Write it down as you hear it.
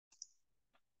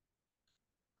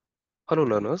Hello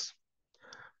learners,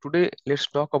 today let's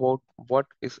talk about what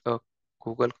is a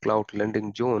Google Cloud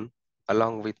landing zone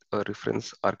along with a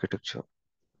reference architecture.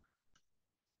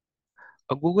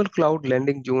 A Google Cloud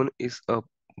landing zone is a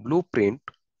blueprint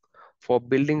for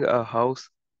building a house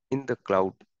in the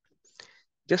cloud.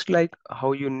 Just like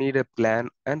how you need a plan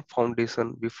and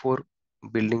foundation before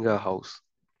building a house.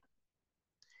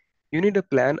 You need a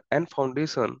plan and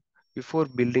foundation before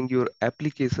building your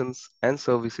applications and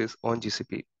services on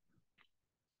GCP.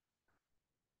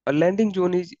 A landing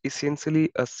zone is essentially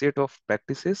a set of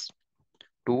practices,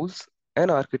 tools,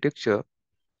 and architecture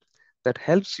that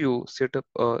helps you set up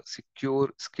a secure,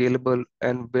 scalable,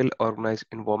 and well-organized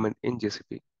environment in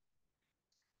GCP.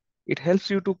 It helps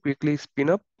you to quickly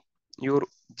spin up your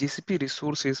GCP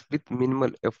resources with minimal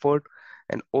effort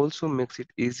and also makes it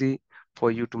easy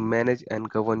for you to manage and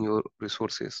govern your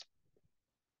resources.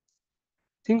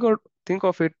 Think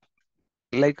of it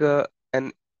like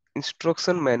an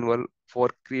instruction manual for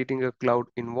creating a cloud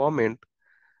environment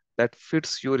that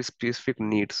fits your specific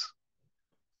needs.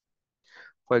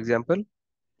 For example,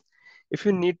 if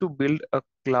you need to build a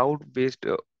cloud-based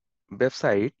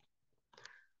website,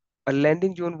 a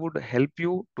landing zone would help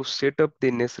you to set up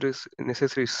the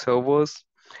necessary servers,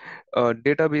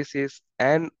 databases,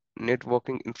 and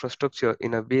networking infrastructure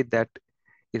in a way that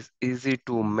is easy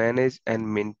to manage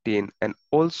and maintain, and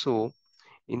also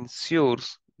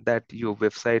ensures that your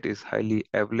website is highly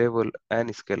available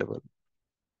and scalable.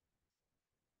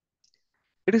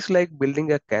 It is like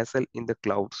building a castle in the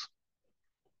clouds,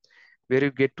 where you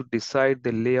get to decide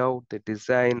the layout, the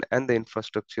design, and the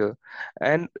infrastructure,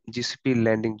 and GCP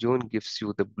landing zone gives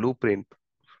you the blueprint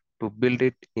to build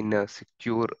it in a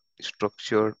secure,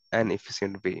 structured, and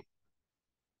efficient way.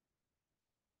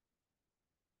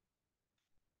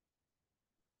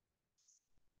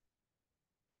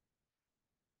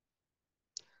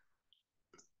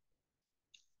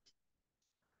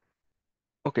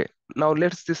 Okay, now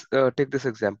let's take this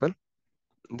example.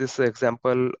 This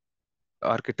example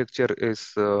architecture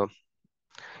is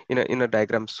in a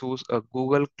diagram shows a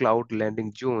Google Cloud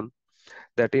landing zone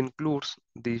that includes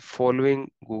the following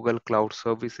Google Cloud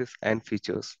services and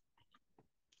features.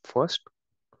 First,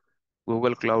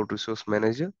 Google Cloud Resource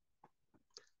Manager,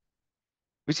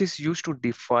 which is used to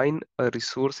define a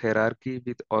resource hierarchy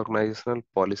with organizational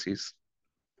policies.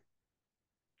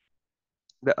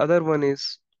 The other one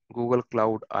is Google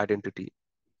Cloud Identity.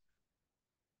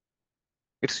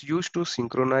 It's used to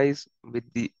synchronize with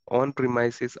the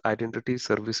on-premises identity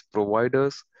service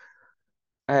providers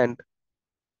and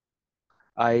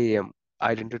IAM,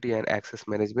 Identity and Access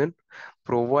Management,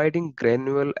 providing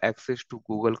granular access to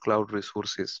Google Cloud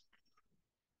resources.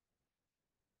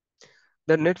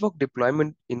 The network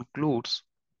deployment includes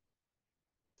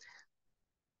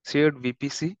shared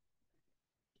VPC,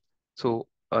 so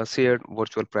a shared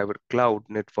virtual private cloud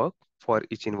network for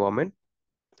each environment,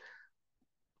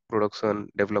 production,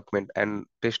 development, and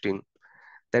testing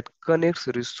that connects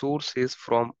resources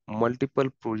from multiple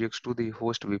projects to the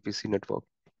host VPC network.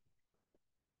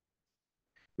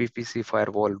 VPC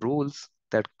firewall rules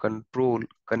that control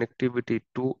connectivity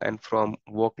to and from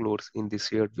workloads in the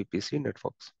shared VPC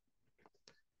networks.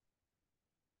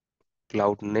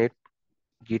 CloudNet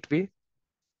Gateway,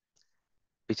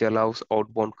 which allows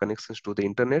outbound connections to the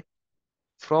internet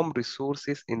from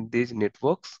resources in these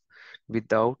networks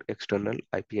without external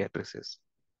IP addresses.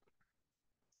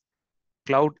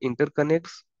 Cloud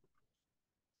Interconnects,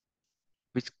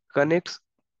 which connects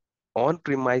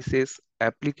on-premises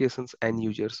applications and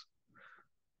users.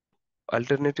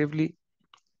 Alternatively,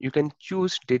 you can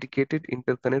choose dedicated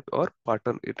interconnect or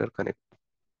partner interconnect.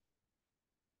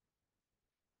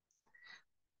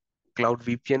 Cloud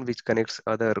VPN, which connects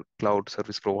other cloud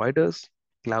service providers.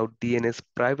 Cloud DNS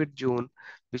private zone,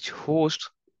 which hosts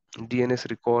DNS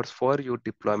records for your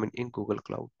deployment in Google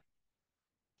Cloud.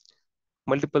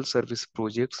 Multiple service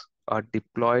projects are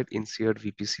deployed in shared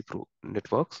VPC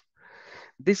networks.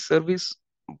 These service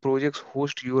projects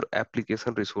host your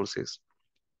application resources.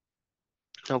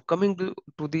 Now coming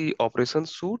to the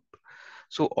operations suite.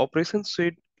 So operations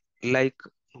suite like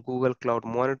Google Cloud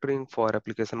Monitoring for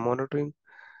application monitoring,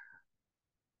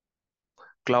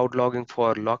 cloud logging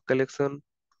for log collection,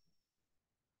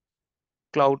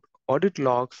 cloud audit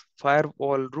logs,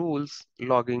 firewall rules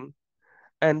logging,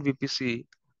 and VPC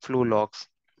flow logs,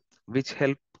 which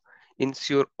help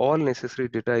ensure all necessary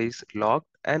data is logged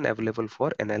and available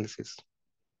for analysis.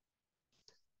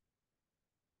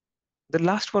 The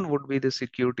last one would be the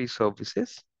security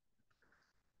services,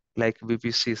 like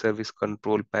VPC service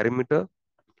control perimeter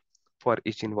for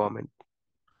each environment.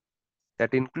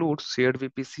 That includes shared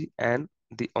VPC and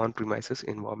the on-premises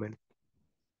environment.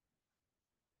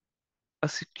 A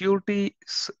security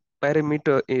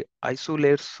parameter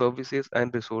isolates services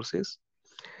and resources,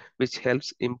 which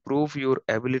helps improve your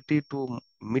ability to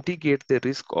mitigate the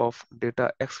risk of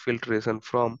data exfiltration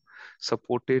from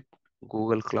supported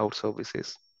Google Cloud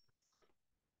services.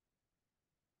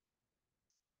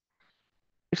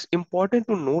 It's important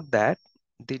to note that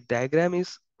the diagram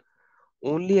is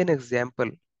only an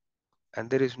example and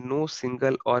there is no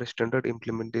single or standard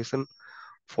implementation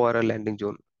for a landing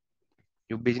zone.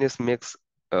 Your business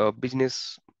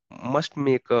must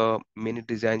make many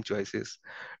design choices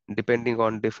depending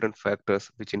on different factors,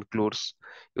 which includes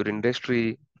your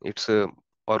industry, its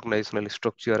organizational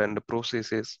structure and the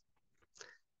processes,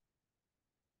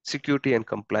 security and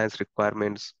compliance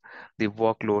requirements, the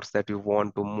workloads that you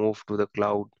want to move to the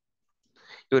cloud,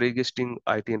 your existing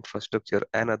IT infrastructure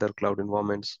and other cloud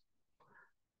environments,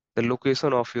 the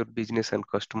location of your business and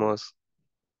customers.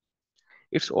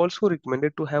 It's also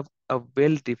recommended to have a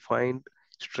well-defined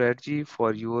strategy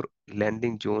for your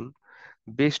landing zone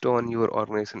based on your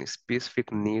organization's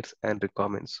specific needs and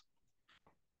requirements.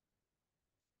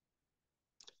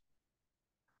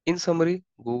 In summary,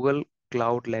 Google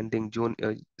Cloud Landing Zone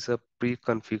is a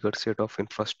pre-configured set of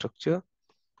infrastructure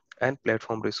and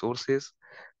platform resources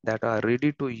that are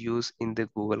ready to use in the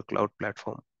Google Cloud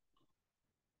platform.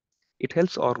 It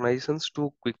helps organizations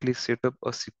to quickly set up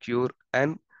a secure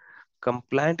and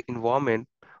compliant environment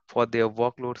for their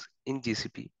workloads in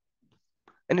GCP.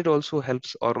 And it also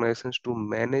helps organizations to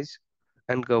manage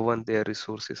and govern their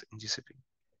resources in GCP.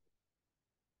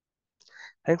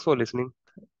 Thanks for listening.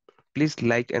 Please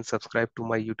like and subscribe to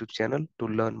my YouTube channel to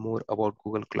learn more about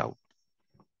Google Cloud.